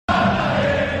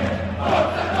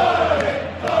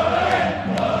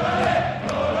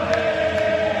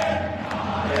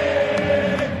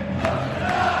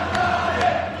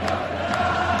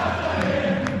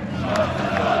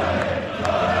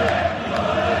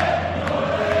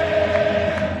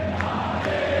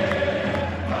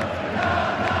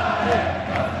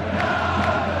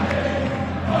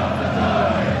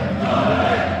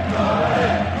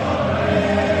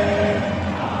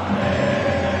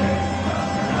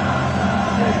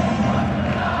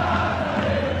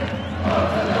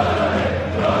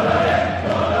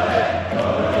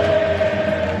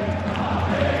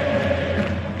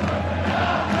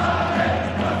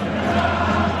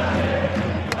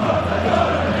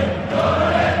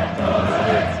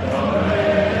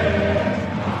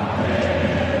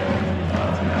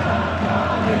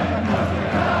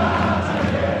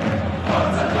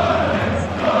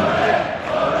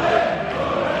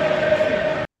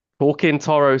talking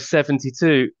Toro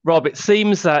 72. Rob, it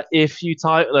seems that if you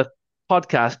title a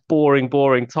podcast Boring,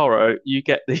 Boring Toro, you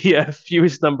get the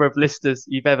fewest number of listeners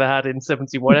you've ever had in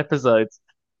 71 episodes.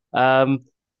 Um,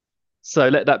 so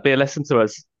let that be a lesson to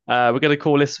us. We're going to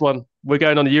call this one, we're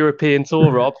going on a European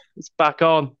tour, Rob. It's back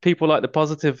on. People like the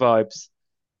positive vibes.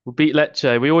 We beat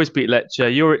Lecce. We always beat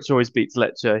Lecce. Juric always beats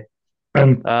Lecce.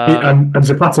 And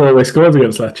Zapata always scores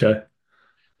against Lecce.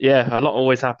 Yeah, a lot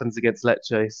always happens against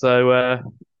Lecce. So,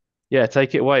 yeah,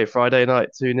 take it away. Friday night,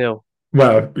 2-0.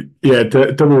 Well, yeah,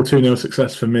 double 2-0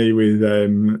 success for me with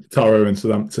Taro and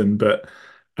Southampton. But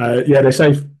yeah, they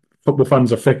say football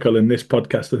fans are fickle, and this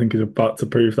podcast, I think, is about to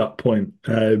prove that point.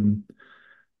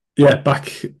 Yeah,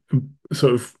 back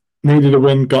sort of needed a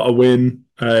win, got a win.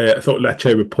 I thought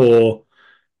Lecce were poor.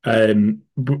 Um,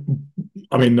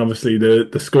 I mean, obviously the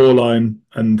scoreline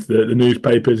and the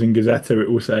newspapers in Gazzetta, it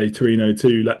will say Torino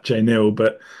 2, Lecce nil,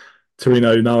 but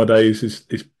Torino nowadays is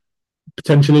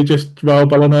potentially just Raul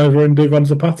Ballanova and Duvan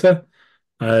Zapata.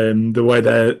 The way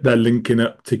they're linking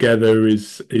up together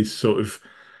is sort of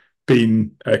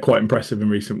been quite impressive in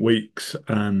recent weeks,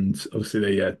 and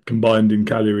obviously they combined in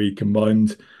Cagliari,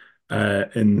 combined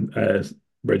in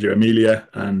Reggio Emilia,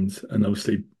 and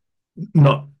obviously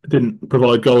not didn't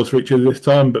provide goals for each other this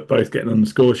time, but both getting on the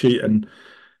score sheet, and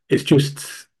it's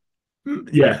just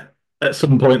yeah, at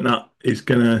some point that is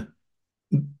gonna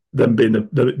them being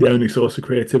the only source of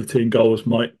creativity and goals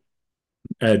might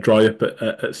dry up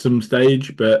at some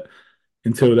stage, but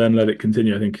until then, let it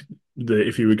continue. I think that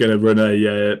if you were going to run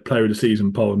a player of the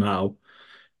season poll now,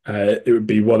 it would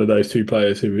be one of those two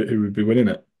players who would be winning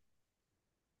it.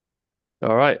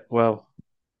 All right. Well,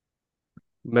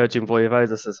 Merging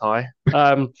Voivoda says hi.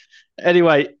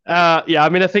 Anyway, yeah, I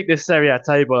mean, I think this Serie A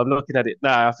table, I'm looking at it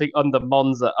now. I think under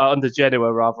Monza, under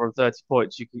Genoa, rather, on 30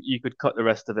 points, you could cut the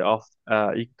rest of it off.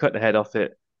 You could cut the head off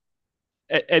it.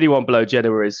 Anyone below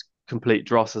Genoa is complete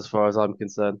dross as far as I'm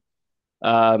concerned.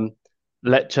 Um,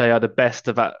 Lecce are the best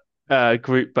of that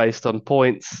group based on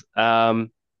points.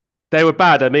 They were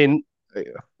bad. I mean,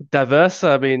 diverse.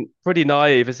 I mean, pretty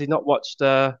naive. Has he not watched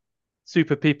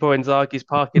Super Pippo Inzaghi's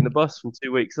parking the bus from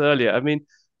 2 weeks earlier? I mean,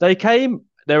 they came.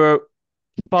 They were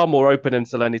far more open in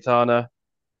Salernitana.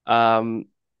 Um,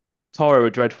 Toro were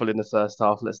dreadful in the first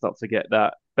half. Let's not forget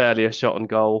that. Barely a shot on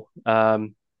goal. The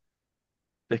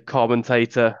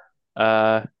commentator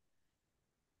uh,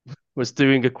 was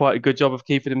doing quite a good job of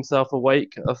keeping himself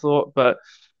awake, I thought. But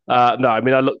no, I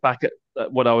mean, I look back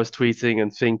at what I was tweeting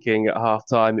and thinking at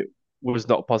halftime. It was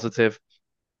not positive.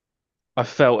 I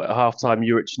felt at halftime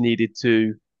Juric needed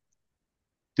to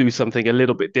do something a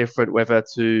little bit different, whether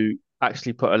to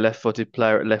actually put a left-footed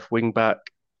player at left wing back.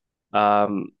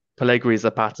 Pellegrini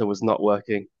Zapata was not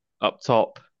working up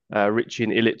top. Richie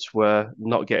and Ilic were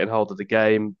not getting hold of the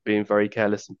game, being very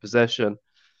careless in possession.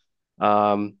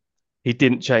 Um, he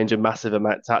didn't change a massive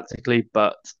amount tactically,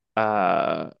 but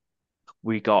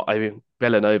we got, I mean,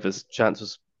 Villanova's chance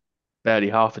was barely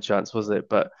half a chance, was it?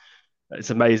 But it's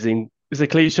amazing. It's a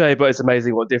cliche, but it's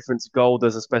amazing what difference goal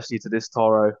does, especially to this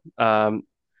Toro.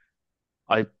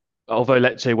 I, although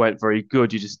Lecce weren't very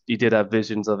good, you did have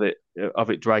visions of it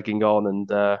dragging on,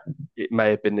 and it may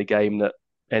have been the game that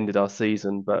ended our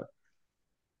season, but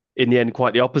in the end,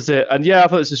 quite the opposite. And yeah, I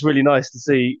thought it's just really nice to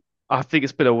see. I think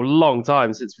it's been a long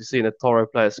time since we've seen a Toro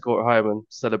player score at home and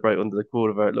celebrate under the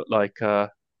corner. It looked like, yeah,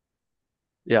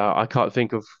 I can't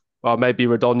think of, well, maybe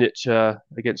Radonjic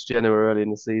against Genoa early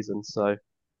in the season. So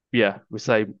yeah, we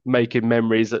say making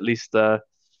memories at least.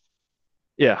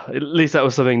 Yeah, at least that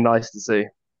was something nice to see.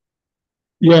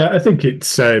 Yeah, I think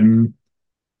it's the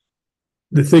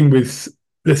thing with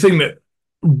the thing that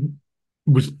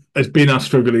was has been our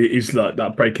struggle is like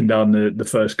that breaking down the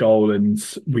first goal, and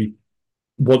we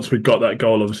once we got that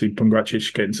goal, obviously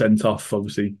Pongracic getting sent off,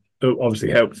 obviously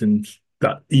helped, and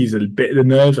that eased a bit of the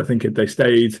nerves. I think if they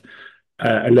stayed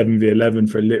 11v11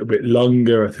 for a little bit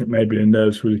longer, I think maybe the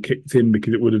nerves would have kicked in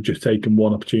because it would have just taken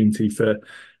one opportunity for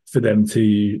them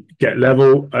to get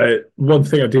level. One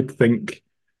thing I did think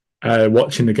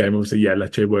watching the game, obviously, yeah,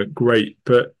 Lecce weren't great,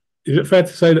 but is it fair to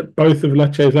say that both of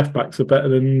Lecce's left backs are better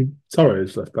than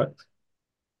Torres' left backs?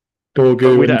 But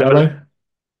Dorgu we and don't have a Gallo?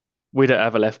 we don't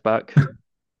have a left back.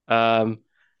 Um,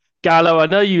 Gallo, I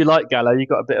know you like Gallo. You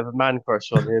got a bit of a man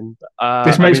crush on him.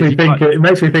 This I makes mean, if me you think. can't, It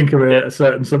makes me think of yeah, a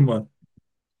certain someone.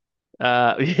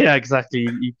 yeah, exactly.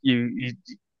 You're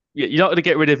not going to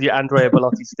get rid of your Andrea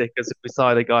Bellotti stickers if we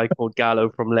sign a guy called Gallo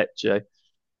from Lecce.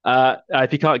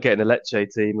 If you can't get in a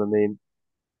Lecce team, I mean,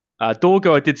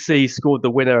 Dorgo, I did see scored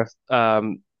the winner at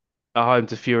home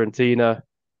to Fiorentina.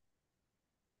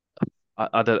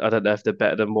 I don't know if they're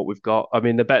better than what we've got. I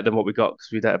mean, they're better than what we've got because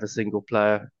we don't have a single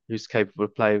player who's capable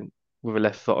of playing. with a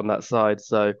left foot on that side.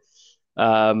 So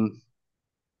um,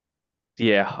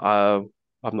 yeah,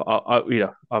 I'm not,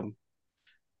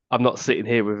 I'm not sitting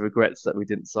here with regrets that we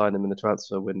didn't sign him in the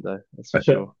transfer window. That's for I,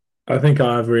 th- sure. I think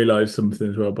I've realised something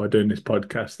as well by doing this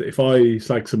podcast that if I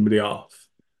slag somebody off,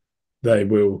 they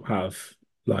will have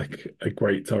like a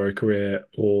great Toro career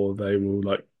or they will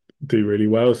like do really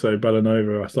well. So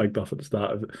Bellanova, I slagged off at the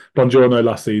start of Bongiorno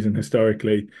last season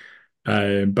historically.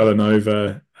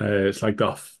 Bellanova slagged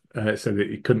off, said that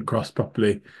he couldn't cross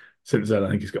properly. Since then, I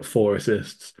think he's got 4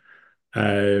 assists.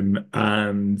 And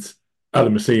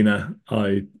Adam Messina,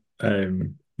 I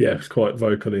yeah, was quite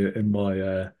vocal in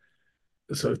my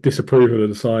sort of disapproval of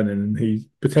the signing, and he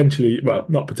potentially, well,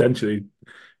 not potentially,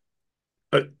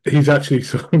 he's actually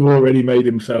sort of already made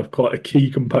himself quite a key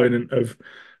component of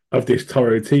this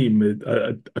Toro team.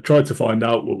 I tried to find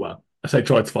out. Well, I say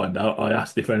tried to find out. I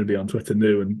asked if anybody on Twitter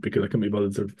knew, and because I couldn't be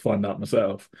bothered to find out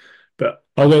myself. But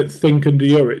I don't think under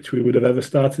Juric we would have ever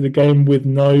started a game with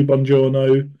no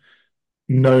Bongiorno,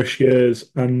 no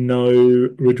Shears, and no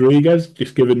Rodriguez.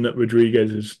 Just given that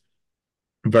Rodriguez has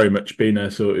very much been a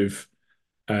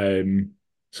um,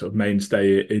 sort of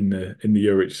mainstay in the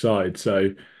Juric side.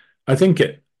 So I think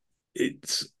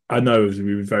it's I know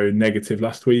we were very negative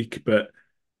last week, but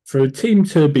for a team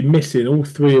to be missing all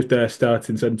three of their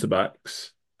starting centre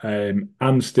backs and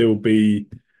still be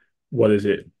what is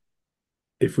it?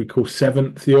 If we call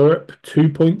seventh Europe, 2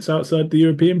 points outside the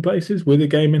European places with a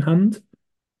game in hand,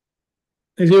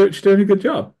 is Juric doing a good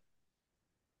job?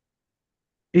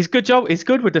 He's good job. He's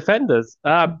good with defenders.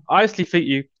 I actually think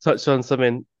you touched on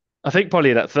something. I think probably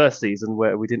in that first season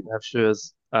where we didn't have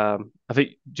Schurz. I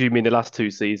think. Do you mean the last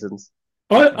two seasons?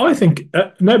 I Um, think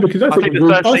no, because I think the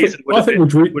first season would have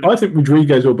been. Would I think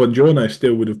Rodriguez or Bongiorno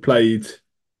still would have played.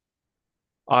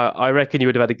 I reckon you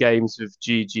would have had games with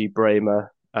Gigi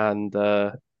Bremer and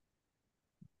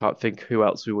can't think who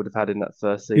else we would have had in that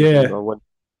first season. Yeah,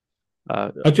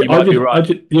 You might be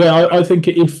right. yeah, I think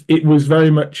if it was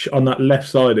very much on that left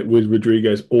side, it was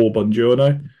Rodriguez or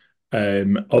Bongiorno.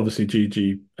 Obviously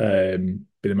Gigi been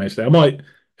a mainstay. I might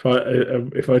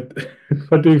if I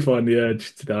if I do find the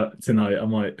urge to that tonight, I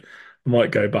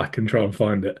might go back and try and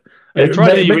find it. Yeah, try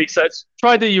and do your Maybe, research.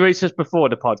 Try and do your research before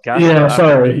the podcast, yeah, not after.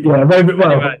 sorry, yeah, maybe.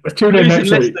 Anyway, Well, tune we're in losing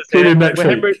next week. listeners Tune here. in next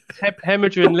We're week.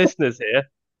 hemorrhaging listeners here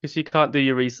because you can't do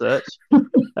your research.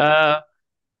 Uh,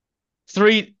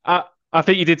 three. I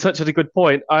think you did touch on a good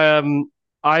point.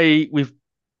 We've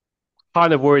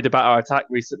kind of worried about our attack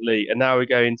recently, and now we're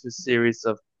going into a series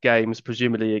of games,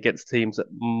 presumably against teams that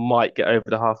might get over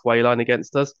the halfway line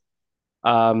against us.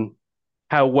 Um,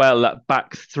 how well that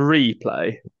back three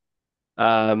play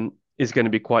is going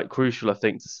to be quite crucial, I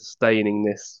think, to sustaining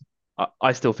this.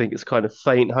 I still think it's kind of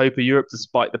faint hope of Europe,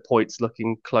 despite the points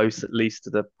looking close, at least to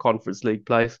the Conference League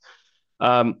place.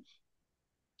 Um,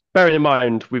 bearing in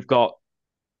mind, we've got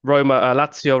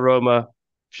Lazio, Roma,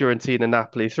 Fiorentina,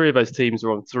 Napoli. Three of those teams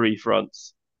are on three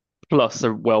fronts, plus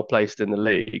are well placed in the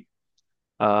league.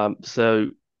 So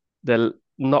they're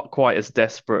not quite as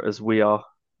desperate as we are.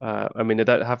 I mean, they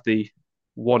don't have the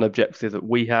one objective that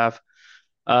we have.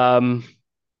 Um,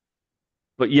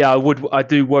 but yeah, I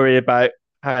do worry about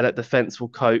how that defense will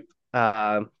cope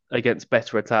against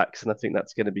better attacks, and I think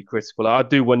that's going to be critical. I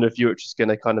do wonder if Juric is going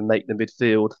to kind of make the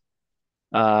midfield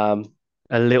um,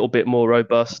 a little bit more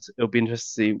robust. It'll be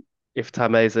interesting to see if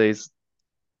Tamezes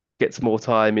gets more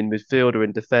time in midfield or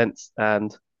in defence,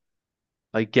 and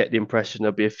I get the impression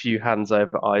there'll be a few hands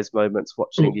over eyes moments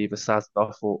watching either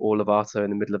Sazov or Lovato in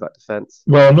the middle of that defence.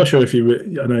 Well, I'm not sure if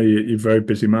I know you're a very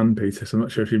busy man, Peter, so I'm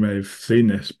not sure if you may have seen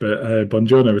this, but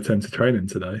Bongiorno returned to training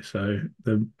today. So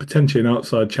there's potentially an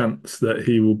outside chance that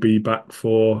he will be back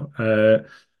for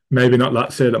maybe not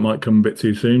Lazio, that might come a bit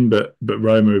too soon, but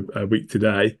Roma a week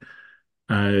today.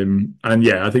 And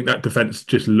yeah, I think that defence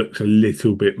just looks a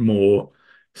little bit more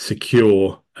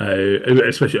secure,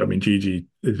 especially, I mean, Gigi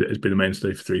has been a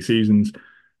mainstay for 3 seasons.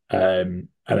 And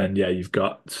then yeah, you've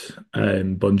got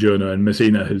Bongiorno, and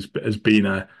Messina has been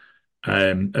a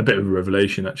bit of a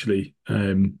revelation actually,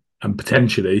 and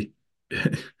potentially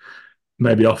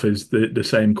maybe offers the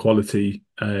same quality.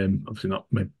 Obviously not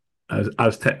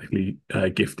as technically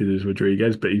gifted as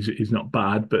Rodriguez, but he's not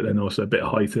bad. But then also a bit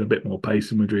of height and a bit more pace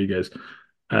than Rodriguez.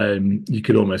 You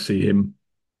could almost see him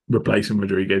replacing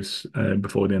Rodriguez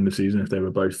before the end of the season if they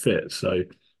were both fit. So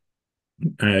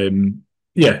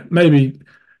yeah, maybe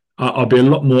I'll be a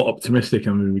lot more optimistic,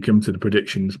 and when we come to the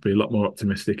predictions, be a lot more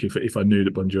optimistic if I knew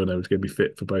that Bongiorno was going to be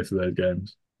fit for both of those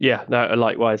games. Yeah, no,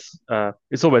 likewise.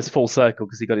 It's almost full circle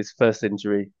because he got his first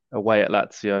injury away at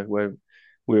Lazio, where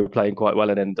we were playing quite well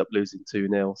and ended up losing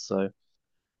 2-0. So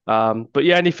But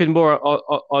yeah, anything more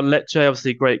on Lecce?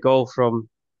 Obviously, great goal from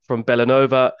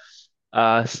Belanova.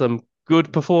 Some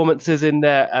good performances in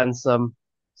there and some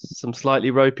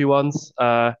slightly ropey ones.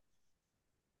 I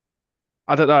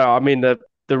don't know. I mean,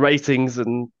 the ratings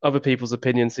and other people's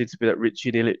opinions seem to be that Richie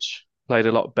and Ilic played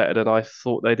a lot better than I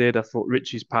thought they did. I thought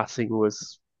Richie's passing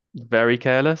was very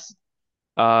careless.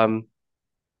 Um,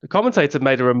 the commentator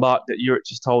made a remark that Juric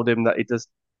just told him that he does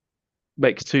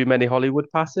makes too many Hollywood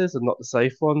passes and not the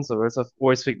safe ones. Whereas I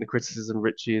always think the criticism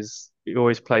Richie is he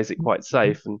always plays it quite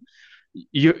safe, and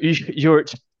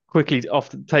Juric quickly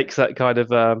often takes that kind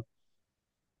of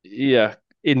yeah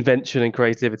invention and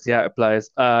creativity out of players.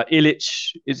 Ilic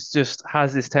is just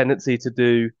has this tendency to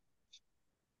do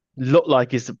look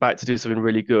like he's about to do something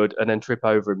really good and then trip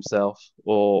over himself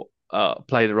or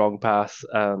play the wrong pass.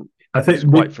 I It's think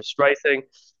quite we, frustrating.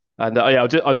 And yeah,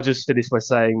 I'll just finish by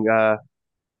saying,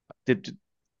 did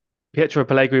Pietro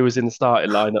Pellegrini was in the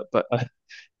starting lineup, but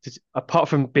apart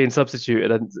from being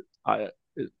substituted, and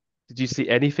did you see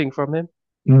anything from him?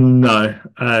 no,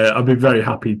 I'd be very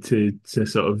happy to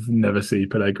sort of never see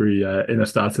Pellegrini in a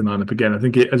starting lineup again. I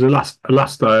think it as a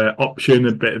last option,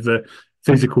 a bit of a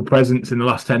physical presence in the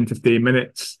last 10, 15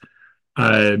 minutes.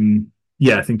 Um,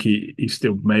 yeah, I think he's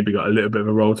still maybe got a little bit of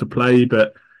a role to play,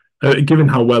 but given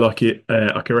how well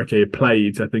Okereke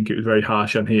played, I think it was very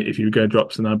harsh on him if you were going to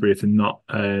drop Sanabria to not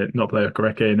play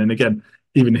Okereke. And then again,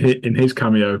 even in his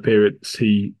cameo appearance,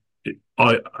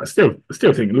 I still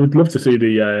think we'd love to see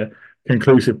the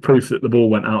conclusive proof that the ball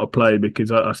went out of play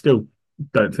because I still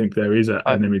don't think there is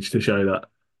I, an image to show that.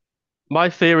 my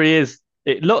theory is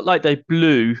it looked like they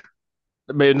blew.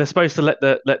 I mean, they're supposed to let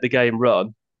the game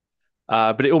run,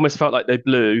 but it almost felt like they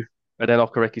blew, and then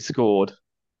Okereke scored.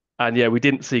 And yeah, we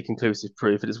didn't see conclusive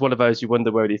proof. And it's one of those you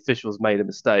wonder where the officials made a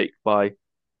mistake by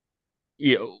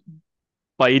you know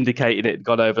by indicating it had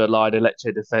gone over the line and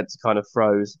Lecce defense kind of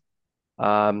froze.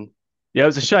 Um, yeah, it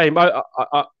was a shame.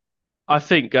 I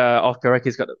think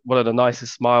Okareki's got one of the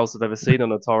nicest smiles I've ever seen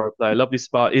on a Toro player. Lovely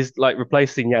smile. He's like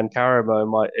replacing Jan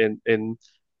Karamo in.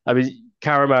 I mean,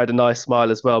 Karamo had a nice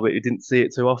smile as well, but you didn't see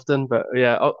it too often. But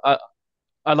yeah,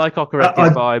 I like I, Okareki's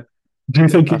I vibe. Do you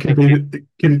think I it could think be he,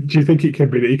 do you think it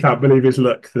could be that he can't believe his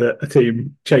luck that a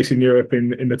team chasing Europe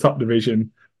in the top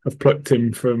division have plucked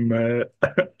him from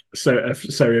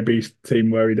Serie B team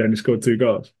where he'd only scored two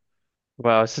goals?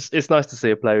 well, it's nice to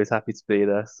see a player who's happy to be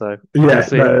there. So we'll Yeah,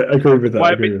 see him. no, I agree with that. I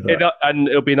Well, agree with that. and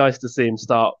it'll be nice to see him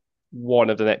start one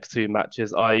of the next two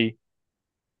matches.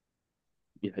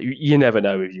 You never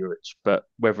know with Juric, but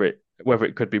whether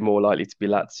it could be more likely to be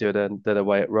Lazio than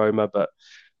away at Roma. But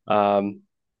um,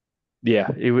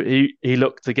 yeah, he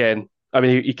looked again. I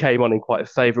mean, he came on in quite a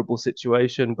favourable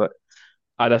situation, but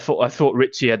and I thought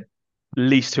Richie had at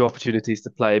least two opportunities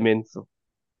to play him in for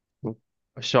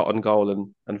a shot on goal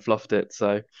and fluffed it.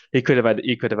 So he could have had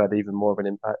even more of an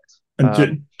impact.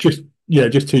 And just yeah,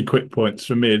 just two quick points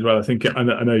from me as well.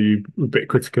 I know you were a bit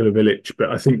critical of Ilic, but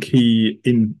I think he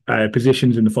in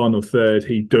positions in the final third,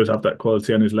 he does have that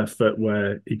quality on his left foot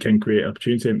where he can create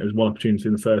opportunity. And there was one opportunity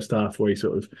in the first half where he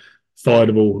sort of fired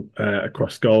the ball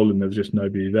across goal, and there was just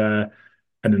nobody there.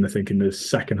 And then I think in the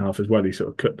second half as well, he sort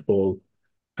of cut the ball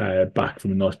back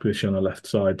from a nice position on the left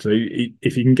side. So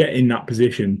if you can get in that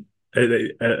position,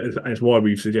 that's why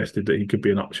we've suggested that he could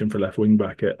be an option for left wing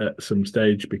back at some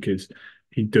stage because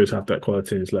he does have that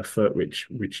quality in his left foot, which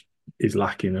is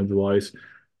lacking otherwise.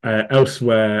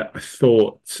 Elsewhere, I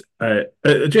thought I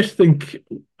just think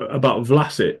about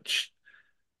Vlasic.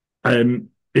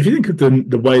 If you think of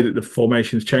the way that the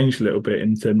formation's changed a little bit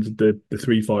in terms of the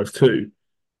 3-5-2,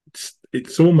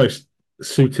 it's almost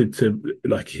suited to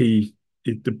like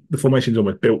the formation's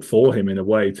almost built for him in a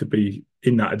way to be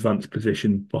in that advanced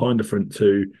position behind the front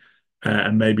two,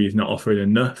 and maybe he's not offering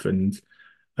enough. And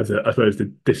I suppose the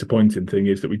disappointing thing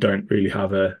is that we don't really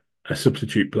have a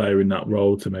substitute player in that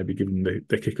role to maybe give him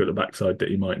the kick at the backside that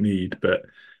he might need. But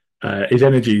his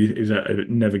energy is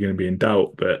never going to be in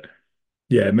doubt. But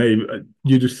yeah, maybe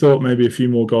you just thought maybe a few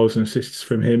more goals and assists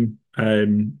from him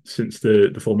since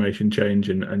the formation change,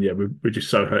 and yeah, we're just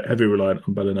so heavy reliant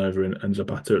on Bellanova and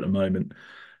Zapata at the moment.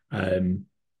 Um,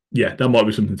 yeah, that might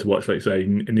be something to watch, like say,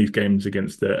 in these games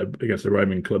against the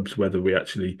Roman clubs, whether we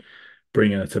actually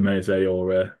bring in a Tameze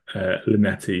or a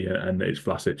Linetti, and it's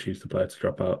Vlasic who's the player to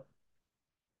drop out.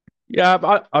 Yeah,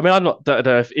 I mean, don't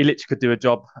know if Ilic could do a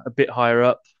job a bit higher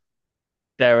up.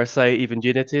 Dare I say, even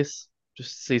Ginitis,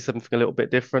 just to see something a little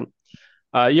bit different.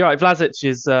 You're right. Vlasic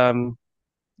is the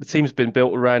team's been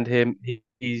built around him.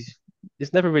 He's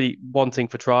never really wanting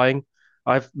for trying.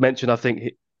 I've mentioned I think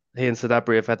he and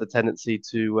Sadabri have had the tendency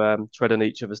to tread on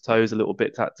each other's toes a little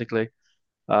bit tactically.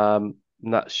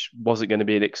 and that wasn't going to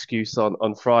be an excuse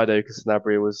on Friday because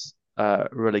Sanabria was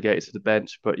relegated to the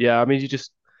bench. But yeah, I mean, you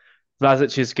just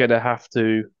Vlasic is going to have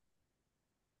to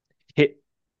hit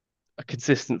a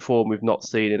consistent form we've not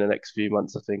seen in the next few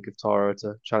months, I think, of Taro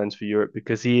to challenge for Europe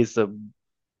because he is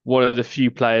one of the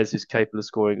few players who's capable of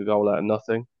scoring a goal out of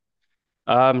nothing.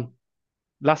 Um,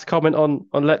 Last comment on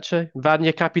Lecce,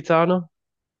 Vanya Capitano.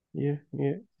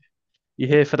 You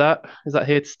here for that? Is that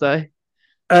here to stay?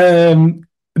 Um,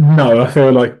 no, I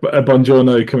feel like a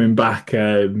Bongiorno coming back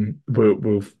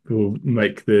will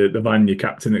make the Vanya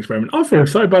captain experiment. I feel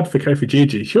so bad for Kofi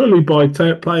Gigi. Surely by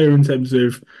player in terms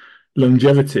of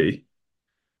longevity.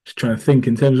 Just trying to think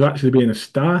in terms of actually being a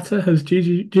starter. Has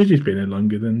Gigi's been in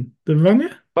longer than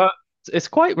Vanya? But it's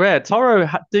quite rare. Toro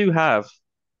do have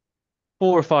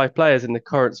 4 or 5 players in the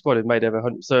current squad who've made over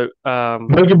 100. So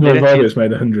Logan Linetti, Voivoda's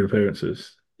made 100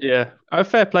 appearances. yeah, oh,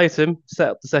 fair play to him. Set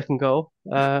up the second goal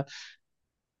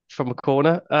from a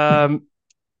corner.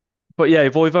 But yeah,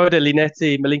 Voivoda,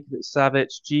 Linetti, Milinkovic, Savic,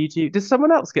 Gigi. Did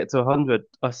someone else get to 100?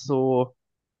 I saw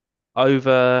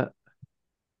over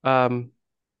um,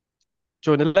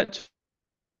 during the Lecce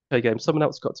game. Someone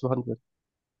else got to 100.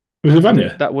 Was it I think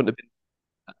Vanya? that wouldn't have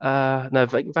been. No,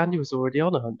 Vanya was already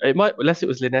on 100. It might, unless it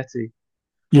was Linetti.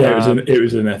 Yeah, Um, it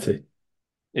was a netty.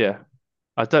 yeah,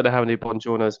 I don't know how many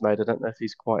Bongiorno's made. I don't know if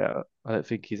he's quite at. I don't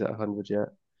think he's at 100 yet.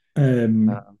 Um,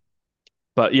 Um,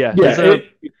 but yeah, yeah,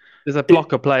 there's a block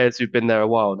it of players who've been there a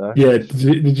while now. yeah.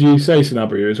 Did you say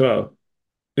Sanabria as well?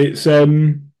 It's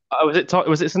Oh, was it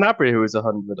Sanabria who was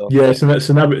 100 on? yeah,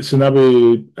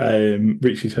 Sanabria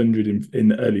reached his 100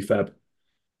 in early Feb.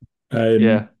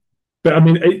 Yeah, But I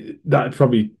mean, that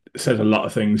probably says a lot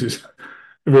of things. It's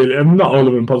really, and not all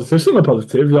of them positive. Some are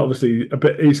positive, obviously.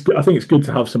 But I think it's good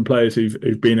to have some players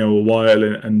who've been here a while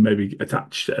and maybe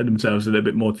attach themselves a little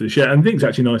bit more to the shirt. And I think it's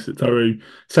actually nice that Toru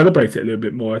celebrate it a little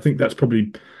bit more. I think that's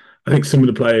probably. I think some of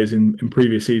the players in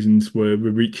previous seasons were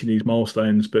reaching these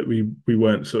milestones, but we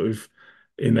weren't sort of,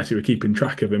 unless you were keeping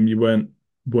track of them, you weren't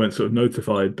sort of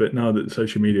notified. But now that the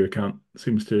social media account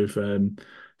seems to have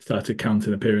started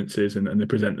counting appearances and they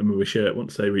present them with a shirt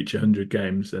once they reach 100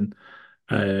 games, and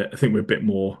I think we're bit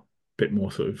more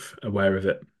sort of aware of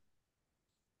it.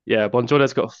 yeah.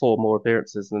 Bongiorno's got 4 more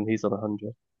appearances and he's on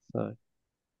 100. So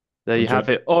there I'm you trying, have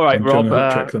it. All right, I'm trying Rob. to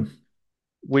hat trick them.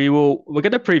 We're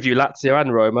going to preview Lazio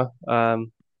and Roma.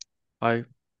 I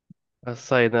was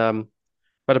saying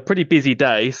had a pretty busy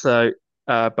day, so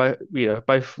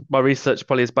both my research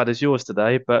probably as bad as yours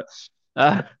today, but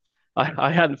uh,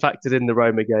 I hadn't factored in the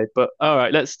Roma game. But all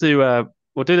right,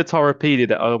 we'll do the Torrepedia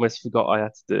that I almost forgot I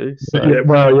had to do. But So, yeah,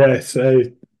 well, yeah. So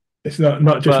it's not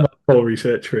just my but poor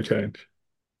research for a change.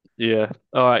 yeah,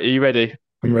 all right, are you ready?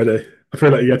 I'm ready. I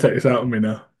feel like you got to take this out on me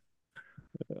now.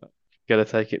 Gonna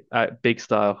take it out big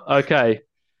style. Okay,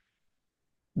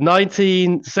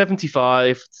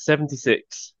 1975 to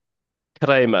 76,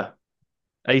 Crema,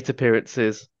 8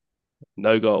 appearances,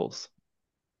 no goals.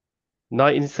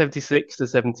 1976 to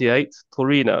 78,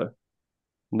 Torino,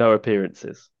 no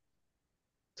appearances.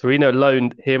 Torino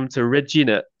loaned him to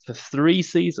Regina for 3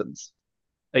 seasons,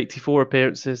 84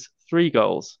 appearances, 3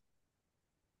 goals.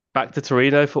 Back to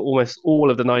Torino for almost all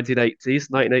of the 1980s,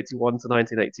 1981 to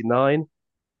 1989,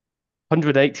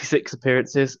 186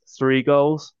 appearances, 3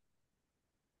 goals.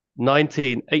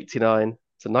 1989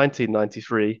 to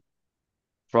 1993,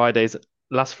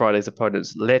 last Friday's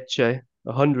opponents, Lecce,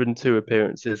 102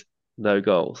 appearances, no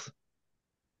goals.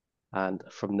 And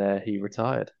from there, he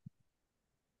retired.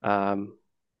 Um,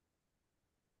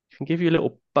 can give you a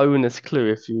little bonus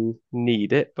clue if you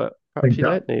need it, but I perhaps think you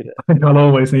don't need I think I'll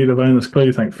always need a bonus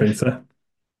clue. Thanks, it. Peter.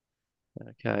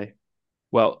 Okay.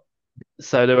 Well,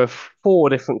 so there were 4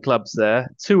 different clubs there.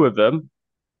 2 of them,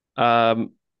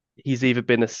 um, he's either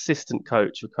been assistant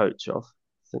coach or coach of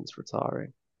since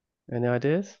retiring. Any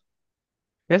ideas?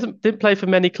 He hasn't didn't play for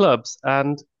many clubs,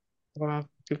 and well,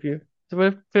 give you. Do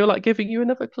I feel like giving you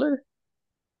another clue?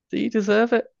 Do you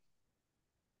deserve it?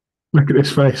 Look at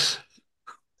this face.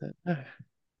 Don't know.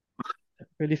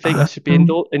 Really think I should be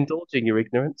indulging your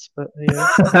ignorance, but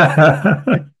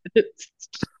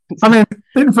I mean,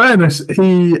 in fairness,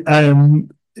 his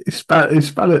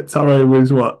spell at Taro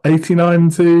was what 89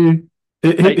 to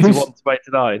 81 he's to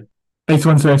 89.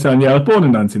 81 to 89. Yeah, I was born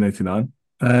in 1989.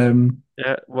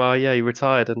 Yeah, well, yeah, you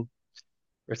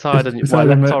well, I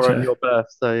Retired in left Toro in Lecce. your birth,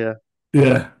 so yeah.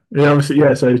 Yeah, obviously,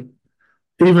 yeah. So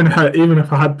even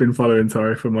if I had been following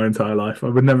Torre for my entire life, I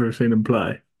would never have seen him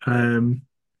play.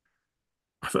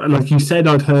 Like you said,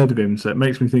 I'd heard of him, so it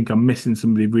makes me think I'm missing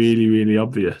somebody really, really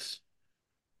obvious.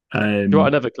 Do you want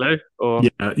Um, another clue? Or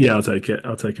yeah, I'll take it.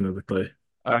 I'll take another clue.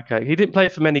 okay, he didn't play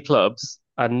for many clubs.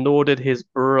 and nor did his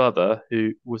brother,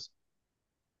 who was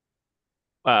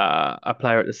a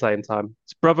player at the same time.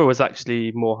 His brother was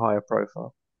actually more higher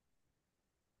profile.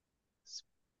 His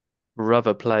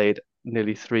brother played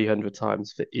nearly 300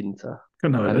 times for Inter,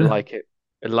 Got no and idea.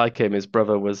 like him, his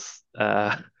brother was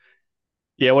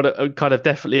yeah, what a kind of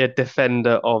definitely a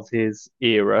defender of his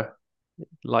era,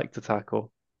 liked to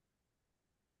tackle.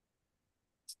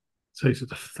 So he's a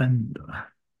defender.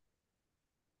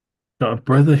 Got a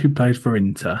brother who plays for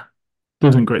Inter.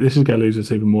 Doesn't great. This is going to lose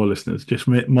us even more listeners. Just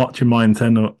watching my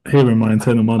internal, hearing my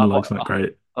internal I, monologues, not wa-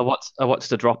 great. I watched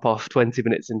the drop off 20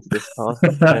 minutes into this pod.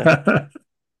 Yeah.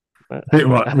 I think we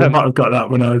might Um, have got that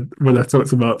when I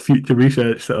talked about future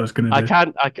research that I was going to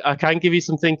do. I can give you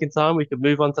some thinking time. We can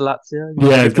move on to Lazio.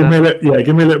 Yeah, We can have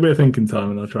give me a little bit of thinking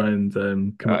time, and I'll try and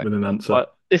come all up right. with an answer. Well,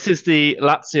 this is the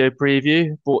Lazio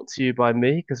preview brought to you by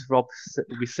me because Rob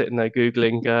will be sitting there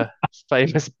googling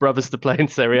famous brothers to play in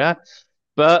Serie A.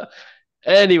 But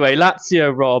anyway,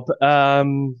 Lazio, Rob.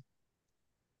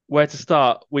 Where to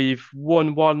start? We've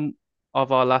won one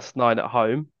of our last nine at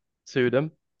home, two of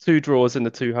them, two draws in the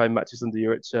two home matches under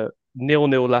Juric.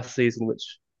 0-0 last season,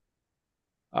 which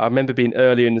I remember being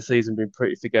earlier in the season being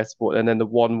pretty forgettable, and then the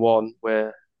 1-1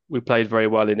 where we played very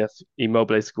well in if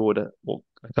Immobile scored a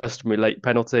customary late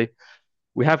penalty.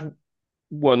 We have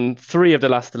won three of the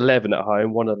last 11 at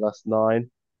home, one of the last nine.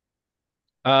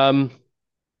 Um,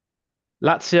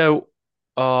 Lazio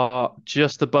are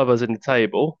just above us in the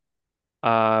table.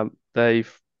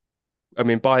 I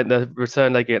mean, by the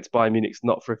return leg against Bayern Munich's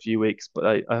not for a few weeks, but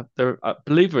I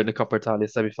believe we're in the Coppa Italia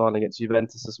semi-final against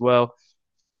Juventus as well.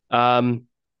 Um,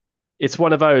 it's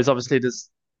one of those. Obviously,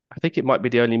 I think it might be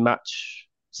the only match.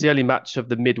 It's the only match of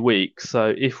the midweek.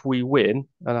 So if we win,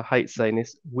 and I hate saying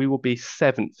this, we will be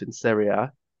seventh in Serie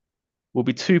A. We'll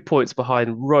be 2 points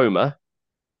behind Roma,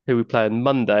 who we play on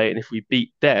Monday, and if we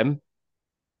beat them,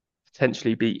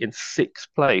 potentially be in sixth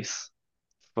place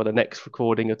for the next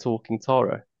recording of Talking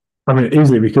Toro. I mean,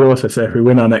 easily we could also say if we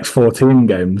win our next 14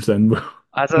 games, then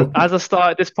As I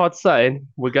started this pod saying,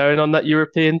 we're going on that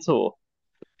European tour.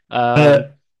 uh, Um,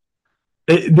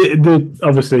 these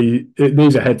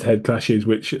are head-to-head clashes,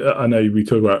 which I know we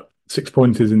talk about 6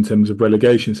 pointers in terms of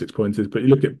relegation 6 pointers, but you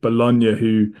look at Bologna,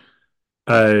 who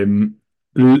um,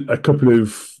 a couple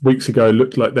of weeks ago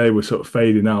looked like they were sort of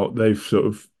fading out. They've sort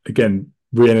of again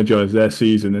re-energized their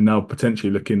season and now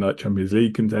potentially looking like Champions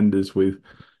League contenders with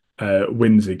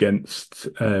wins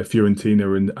against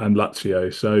Fiorentina and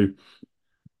Lazio. So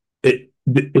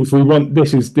if we want,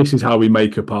 this is how we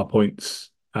make up our points.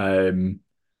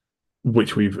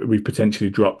 Which we've potentially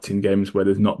dropped in games where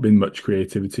there's not been much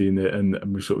creativity in it, and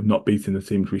we've sort of not beaten the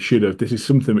teams we should have. This is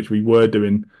something which we were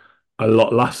doing a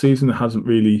lot last season. It hasn't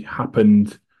really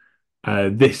happened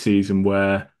this season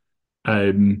where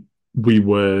we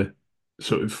were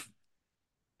sort of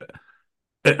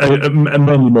and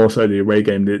mainly more so the away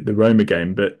game, the Roma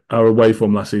game. But our away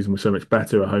form last season was so much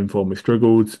better. Our home form we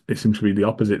struggled. It seems to be the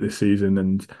opposite this season,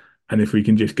 and if we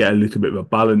can just get a little bit of a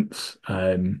balance,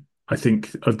 I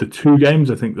think of the two games,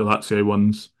 I think the Lazio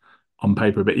ones on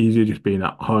paper a bit easier, just being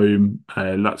at home.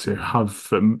 Lazio have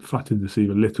flattered the sieve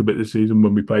a little bit this season.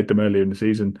 When we played them earlier in the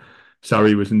season,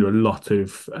 Sarri was under a lot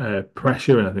of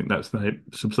pressure, and I think that's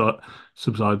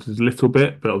subsided a little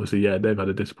bit. But obviously, yeah, they've had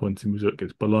a disappointing result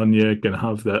against Bologna. Going to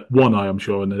have that one eye, I'm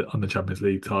sure, on the Champions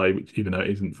League tie, which even though it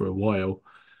isn't for a while.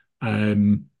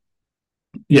 Um,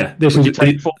 yeah, this would is you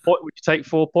take it. Would you take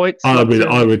 4 points,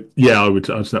 Lazio?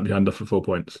 I'd snap your hand off for 4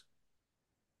 points.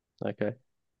 Okay.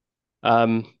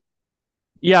 Um,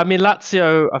 yeah, I mean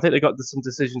Lazio. I think they got some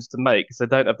decisions to make because they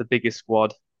don't have the biggest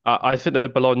squad. I think the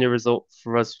Bologna result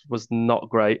for us was not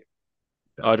great.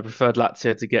 I'd have preferred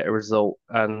Lazio to get a result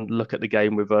and look at the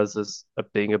game with us as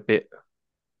being a bit.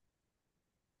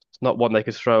 It's not one they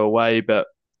could throw away, but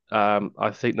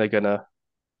I think they're gonna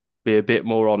be a bit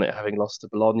more on it, having lost to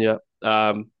Bologna.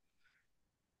 But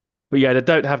yeah, they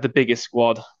don't have the biggest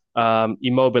squad.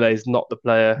 Immobile is not the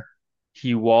player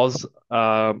he was.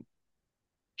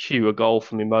 Cue a goal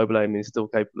from Immobile. I mean, he's still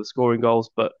capable of scoring goals,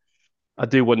 but I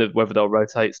do wonder whether they'll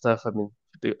rotate stuff. I mean,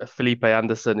 Felipe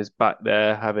Anderson is back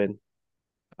there, having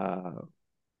uh,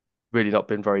 really not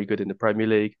been very good in the Premier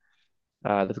League.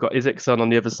 They've got Isaacson on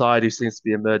the other side, who seems to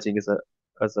be emerging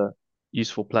as a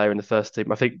useful player in the first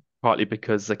team. I think partly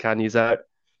because Zaccagni's out.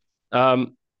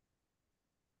 Um,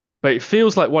 but it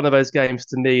feels like one of those games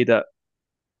to me that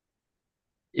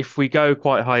if we go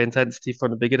quite high intensity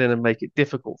from the beginning and make it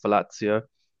difficult for Lazio,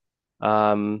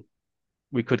 um,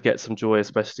 we could get some joy,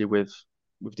 especially with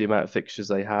the amount of fixtures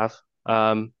they have.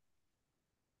 Um,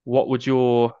 what would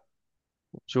your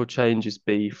changes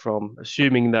be from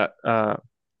assuming that?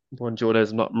 Buongiorno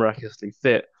is not miraculously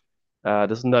fit.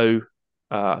 There's no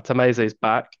Tameze's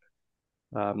back.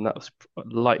 That was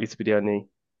likely to be the only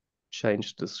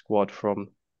change to the squad from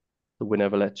the win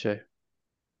over Lecce.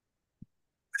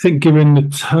 I think given the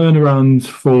turnaround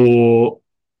for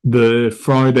the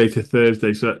Friday to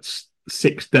Thursday, so that's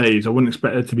 6 days, I wouldn't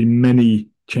expect there to be many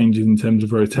changes in terms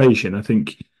of rotation. I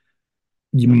think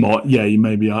you might, yeah, you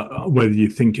maybe whether you're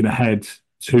thinking ahead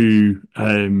to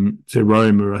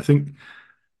Roma. I think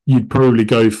you'd probably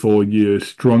go for your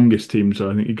strongest team.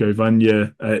 So I think you go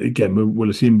Vanya. Again, we'll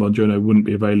assume Bongiorno wouldn't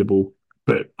be available,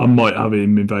 but I might have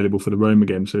him available for the Roma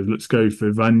game. So let's go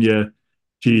for Vanya,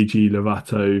 Gigi,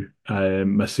 Lovato,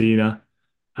 Messina,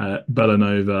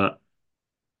 Bellanova.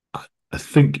 I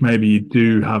think maybe you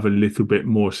do have a little bit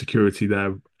more security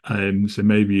there. So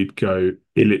maybe you'd go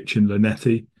Ilic and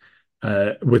Linetti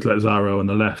with Lazzaro on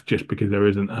the left, just because there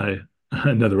isn't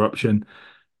another option.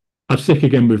 I'd stick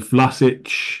again with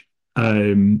Vlasic,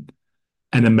 um,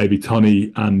 and then maybe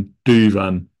Tony and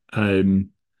Duvan,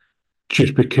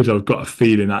 just because I've got a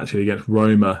feeling actually against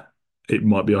Roma, it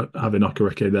might be having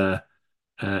Okereke there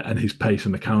and his pace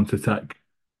on the counter attack.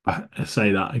 I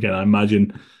say that again. I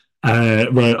imagine I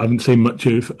haven't seen much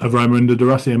of Roma under De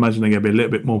Rossi. I imagine they're going to be a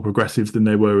little bit more progressive than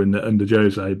they were under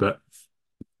Jose, but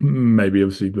maybe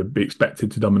obviously would be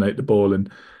expected to dominate the ball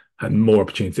and more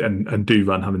opportunity. And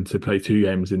Duvan having to play 2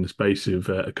 games in the space of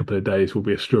a couple of days will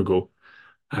be a struggle.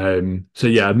 So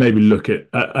yeah, I'd maybe look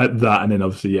at that, and then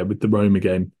obviously yeah, with the Roma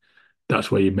game, that's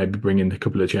where you maybe bring in a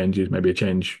couple of changes, maybe a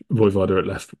change Voivoda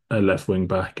at left wing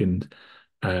back, and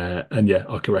yeah,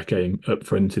 Okereke up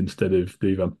front instead of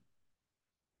Duvan.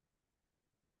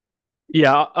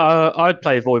 Yeah, I'd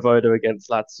play Voivoda against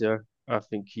Lazio. I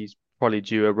think he's probably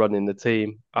due a run in the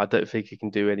team. I don't think he can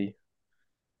do any.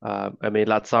 I mean,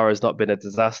 Lazzaro's not been a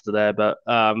disaster there, but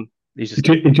he's just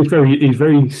It's just very he's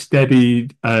very steady.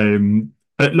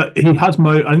 Like he has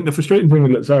I think the frustrating thing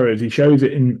with Lazaro is he shows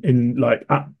it in like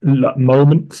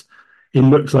moments. He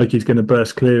looks like he's going to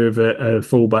burst clear of a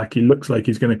fullback. He looks like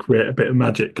he's going to create a bit of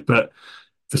magic. But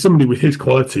for somebody with his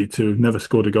quality to have never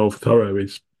scored a goal for Toro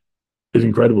is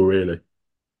incredible, really.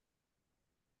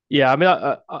 yeah. I mean,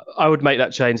 I would make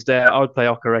that change there. I would play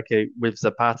Okereke with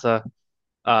Zapata.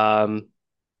 Um,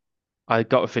 I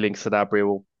got a feeling Sanabria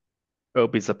will it'll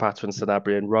be Zapata and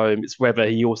Sanabria in Rome. It's whether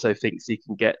he also thinks he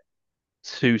can get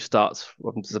 2 starts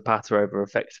from Zapata over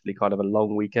effectively kind of a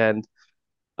long weekend.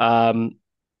 Um,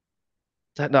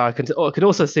 don't know. I can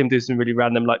also see him do some really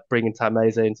random, like bringing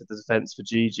Tameze into the defense for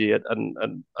Gigi,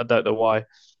 and I don't know why.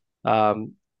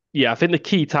 Um, yeah, I think the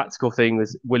key tactical thing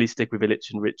was will he stick with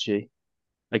Ilic and Ricci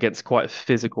against quite a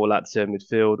physical Lazio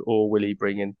midfield, or will he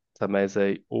bring in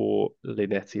Tameze or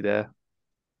Linetti there?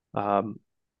 Um,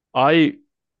 I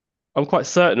I'm quite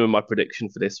certain with my prediction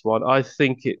for this one. I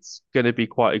think it's going to be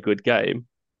quite a good game.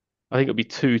 I think it'll be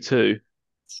 2-2.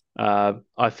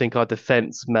 I think our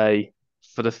defense may,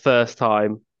 for the first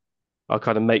time, our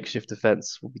kind of makeshift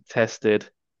defense will be tested.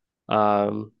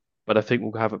 But I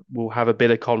think we'll have a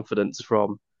bit of confidence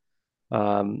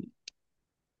um,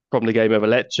 from the game over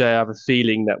Lecce. I have a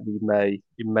feeling that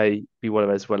it may be one of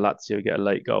those where Lazio get a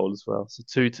late goal as well. So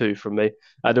 2-2 from me.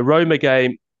 The Roma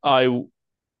game, I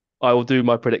will do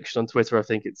my prediction on Twitter. I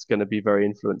think it's going to be very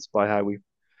influenced by how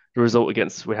the result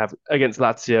we have against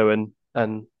Lazio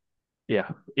and yeah,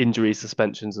 injury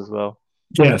suspensions as well.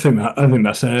 Yeah, I think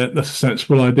that's a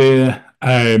sensible idea.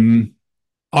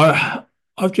 I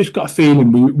I've just got a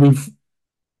feeling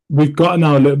we've got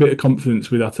now a little bit of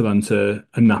confidence with Atalanta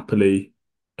and Napoli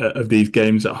of these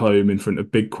games at home in front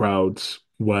of big crowds,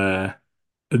 where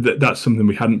that's something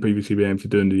we hadn't previously been able to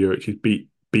do under Europe, is beat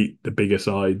the bigger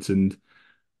sides and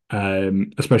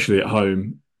especially at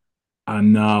home.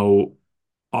 And now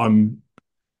I'm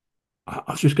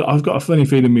I've got a funny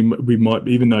feeling we might,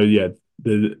 even though yeah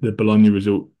the Bologna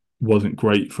result wasn't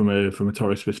great from a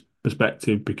Torres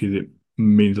perspective, because it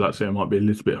means Lazio might be a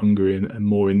little bit hungry and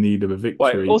more in need of a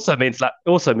Well, it victory. also means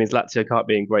Lazio can't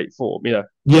be in great form. Yeah,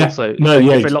 Also no,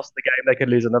 yeah, if they lost the game, they could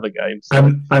lose another game.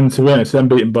 So and to be honest, them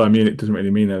beating Bayern Munich doesn't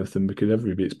really mean anything because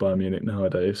everybody beats Bayern Munich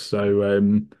nowadays.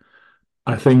 So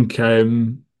I think yeah,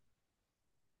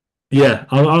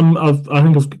 I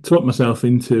think I've talked myself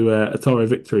into a Torre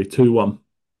victory 2-1.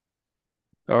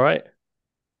 all right,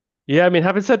 yeah. I mean,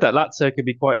 having said that, Lazio could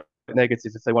be quite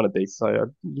negative if they want to be. So a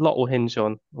lot will hinge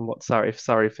on what Sarri if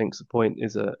Sarri thinks a point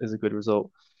is a good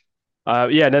result.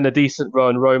 Yeah, and then a decent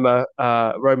run. Roma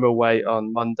away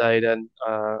on Monday, then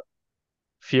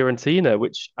Fiorentina,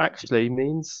 which actually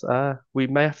means we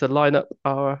may have to line up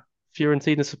our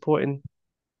Fiorentina supporting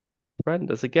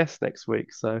friend as a guest next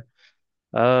week. So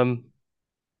um,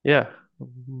 yeah,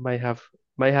 may have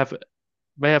may have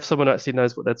may have someone who actually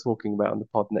knows what they're talking about on the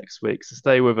pod next week. So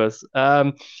stay with us.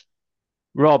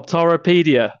 Rob,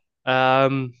 Toropedia.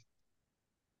 Um,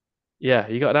 yeah,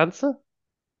 you got an answer?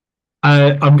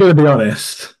 I'm going to be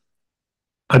honest.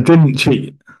 I didn't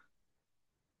cheat,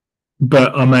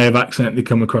 but I may have accidentally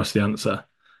come across the answer.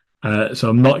 So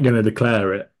I'm not going to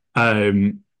declare it.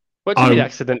 What do you mean I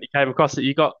accidentally came across it?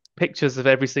 You got pictures of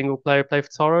every single player who played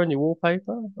for Toro in your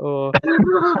wallpaper, or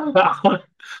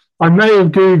I may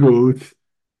have googled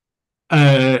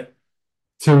uh, that's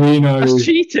Torino.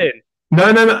 cheating.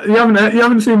 No, no, no. You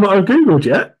haven't seen what I've googled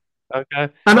yet. Okay,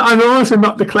 And I'm also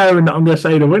not declaring that I'm going to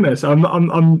say the winner. So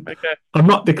okay, I'm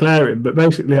not declaring. But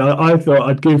basically, I thought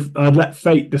I'd let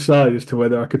fate decide as to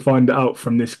whether I could find it out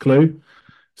from this clue.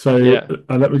 So yeah.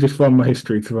 let me just find my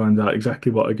history to find out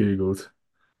exactly what I googled.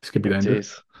 This could be Oh,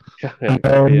 dangerous. jeez. Yeah, it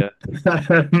could be.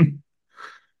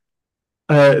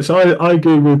 Um, so I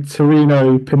googled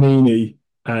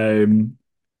um,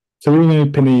 Torino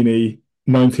Panini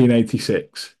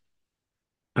 1986,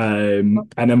 and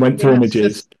then went to Yeah, it's images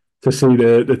just to see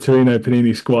the Torino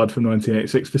Panini squad from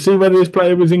 1986 to see whether this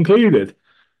player was included.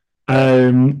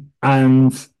 yeah.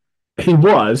 And he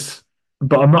was,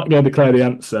 but I'm not going to declare the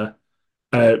answer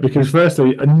because,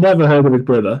 firstly, I never heard of his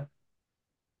brother.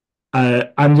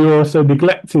 And you also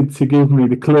neglected to give me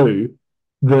the clue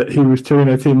that he was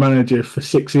Torino team manager for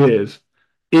 6 years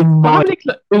in Well, my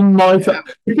in my time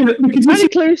because how this many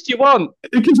clues do you want?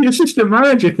 because the assistant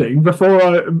manager thing before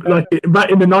I like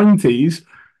back in the 90s,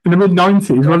 in the mid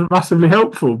 90s, Yeah. wasn't massively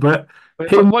helpful. But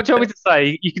Wait, him, what do you want me to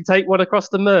say? You can take one across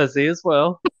the Mersey as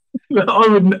well. I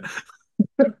would,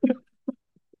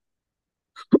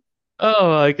 Oh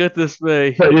my goodness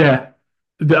me! but yeah,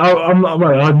 I'm not.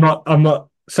 Well, I'm not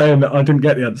saying that I didn't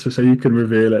get the answer, so you can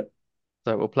reveal it.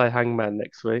 So we'll play Hangman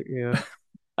next week. Yeah.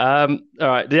 All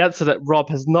right. The answer that Rob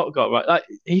has not got right. Like,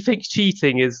 he thinks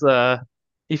cheating is.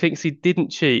 He thinks he didn't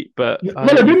cheat, but I Well, I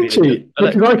think you've didn't been a bit. cheat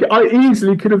because I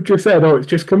easily could have just said, "Oh, it's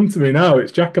just come to me now.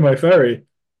 It's Giacomo Ferri."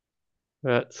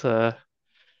 But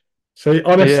So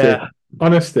honesty, yeah,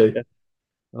 honesty, yeah,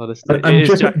 honestly, it and is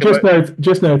just Giacomo.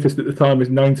 just noticed that the time is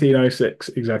 1906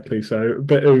 exactly. So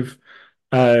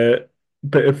uh,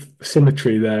 bit of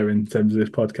symmetry there in terms of this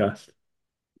podcast.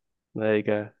 There you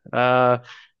go.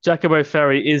 Giacomo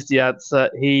Ferri is the answer.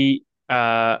 He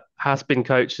has been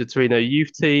coached the Torino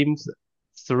youth teams,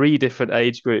 three different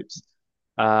age groups.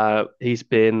 He's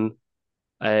been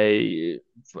a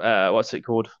what's it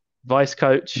called? Vice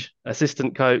coach,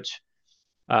 assistant coach.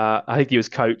 I think he was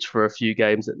coach for a few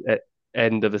games at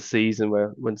end of the season where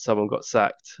when someone got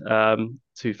sacked,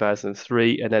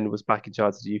 2003, and then was back in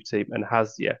charge of the youth team. And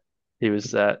has he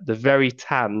was the very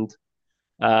tanned.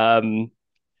 How do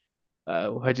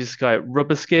you describe it?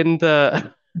 Rubber skinned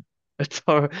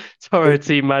Toro, Toro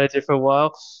team manager for a while.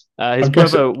 His I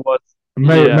guess brother was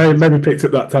may, yeah his, maybe picked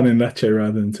up that tan in Lecce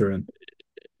rather than Turin.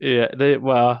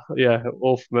 well yeah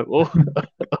all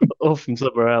from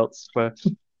somewhere else for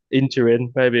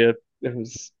interim maybe it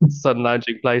was sun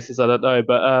lounging places I don't know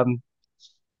but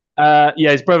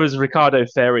yeah his brother's Riccardo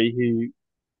Ferri who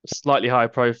was slightly higher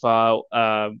profile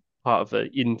part of the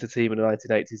Inter team in the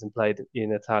 1980s and played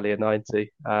in Italia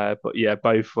 90 but yeah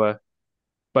both were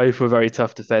very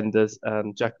tough defenders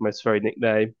and Giacomo's very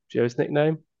nickname Joe's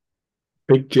nickname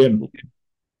Big Jim.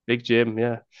 Big Jim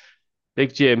yeah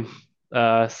Big Jim.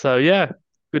 So yeah,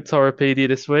 good Toropedia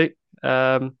this week.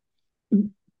 And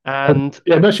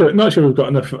Yeah, not sure we've got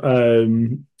enough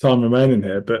time remaining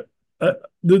here, but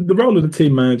the role of the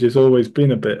team manager has always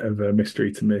been a bit of a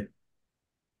mystery to me.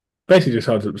 Basically, just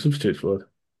holds up the substitutes for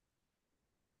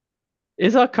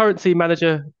is our current team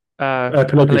manager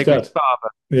Pellegri's Pellegri's dad. father?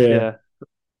 Yeah. Yeah.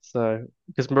 So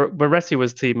because Moretti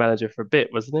was team manager for a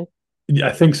bit, wasn't Yeah,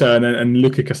 I think so, and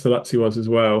Luca Castellazzi was as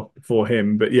well for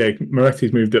him. But yeah,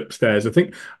 Moretti's moved upstairs. I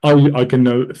think I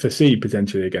can foresee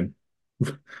potentially again,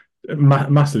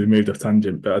 massively moved off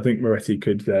tangent. But I think Moretti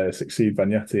could succeed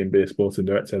Vagnati and be a sporting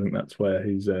director. I think that's where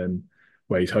he's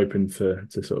hoping to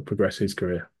sort of progress his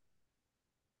career.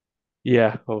 he?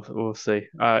 Yeah, we'll see.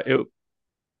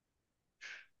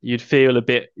 You'd feel a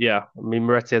bit, yeah. I mean,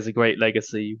 Moretti has a great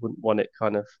legacy. You wouldn't want it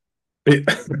kind of It,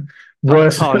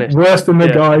 worse tarnished. worse than the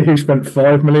Yeah. guy who spent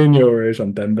 €5 million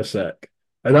on Denver Sec.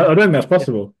 I don't think that's Yeah.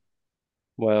 possible.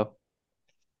 Well,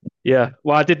 yeah.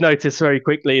 Well, I did notice very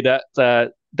quickly that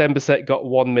Dembélé got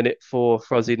 1 minute for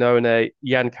Frosinone.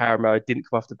 Jan Caramo didn't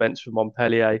come off the bench for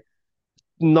Montpellier.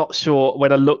 Not sure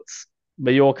when I looked,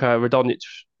 Mallorca,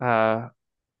 Radonjic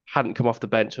hadn't come off the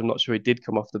bench. I'm not sure he did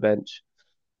come off the bench.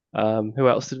 Who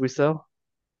else did we sell?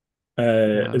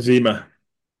 Uh, Zima.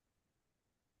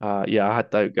 yeah, I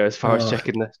don't go as far as Oh,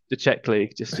 checking the Czech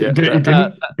league just he yet.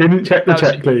 But didn't check the how's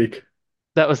Czech league.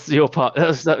 that was your part.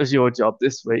 That was your job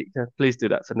this week. Please do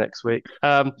that for next week.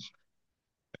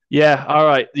 Yeah, all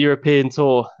right. The European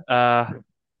tour.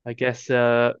 I guess.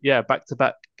 Yeah,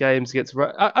 back-to-back games against.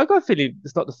 I got a feeling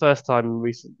it's not the first time in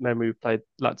recent memory we've played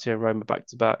Lazio and Roma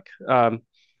back-to-back.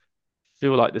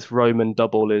 Feel like this Roman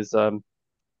double is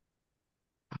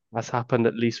has happened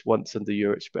at least once in the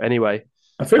Euros. But anyway,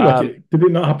 I feel like um, it did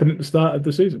it not happen at the start of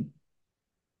the season.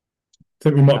 I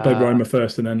think we might have played uh, Roma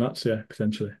first and then Lazio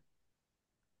potentially.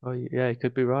 oh yeah, you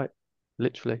could be right.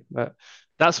 Literally, but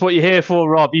that's what you're here for,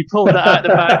 Rob. You pulled that out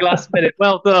of the bag last minute.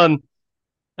 Well done.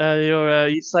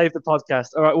 You saved the podcast.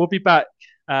 All right, we'll be back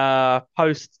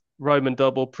post Roman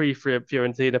double, pre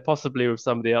Fiorentina, possibly with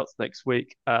somebody else next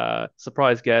week.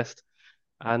 Surprise guest.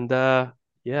 And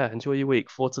yeah, enjoy your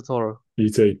week. Forza Toro. You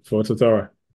too. Forza Toro.